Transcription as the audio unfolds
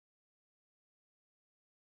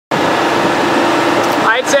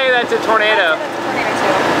say that's a tornado. That's a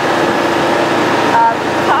tornado too.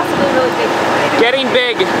 Possibly a really big tornado. Getting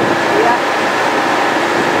big. Yeah.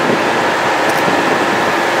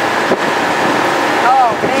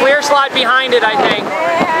 Oh, man. Clear slide behind it, I think.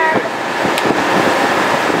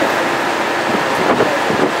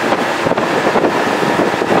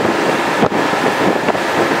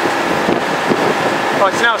 Oh,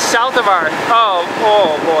 it's now south of our. Oh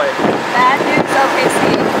boy. Bad news,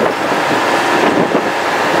 OKC.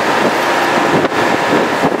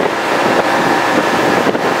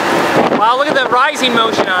 Wow, look at the rising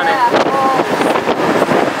motion on it. Yeah.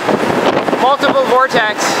 Multiple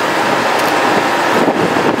vortex.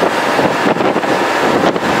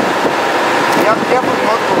 Yep, definitely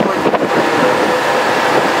multiple vortex.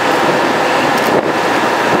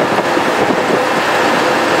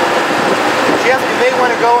 Jeff, you may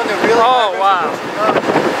want to go in the really Oh, wow.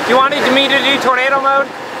 Do you want me to do tornado mode?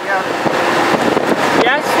 Yeah.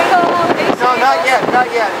 Yes? Single elevation. No, not yet. Not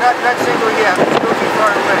single yet. It's still too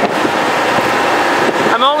far away.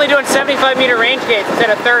 I'm only doing 75-meter range gates instead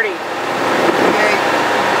of 30. Okay.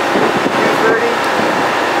 230.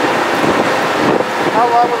 How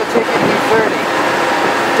long will it take you to do 30?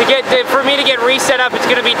 For me to get reset up, it's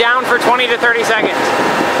going to be down for 20 to 30 seconds.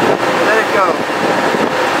 Let it go.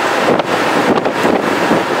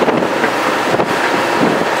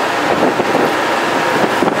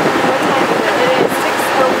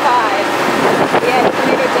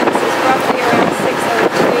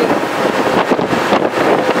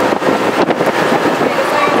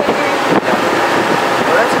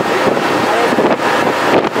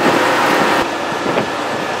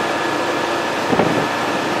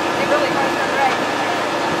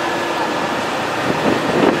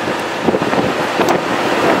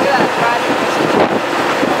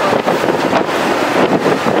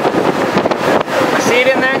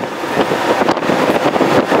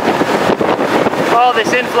 Oh,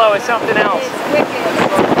 this inflow is something else. It's wicked.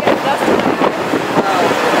 It's getting dust in my eye.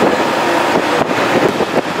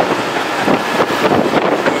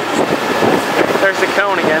 There's the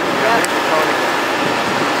cone again. Yep.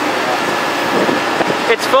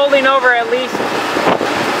 It's folding over at least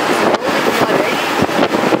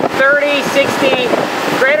 30, 60,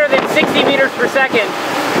 greater than 60 meters per second.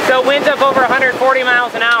 So wind's up over 140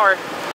 miles an hour.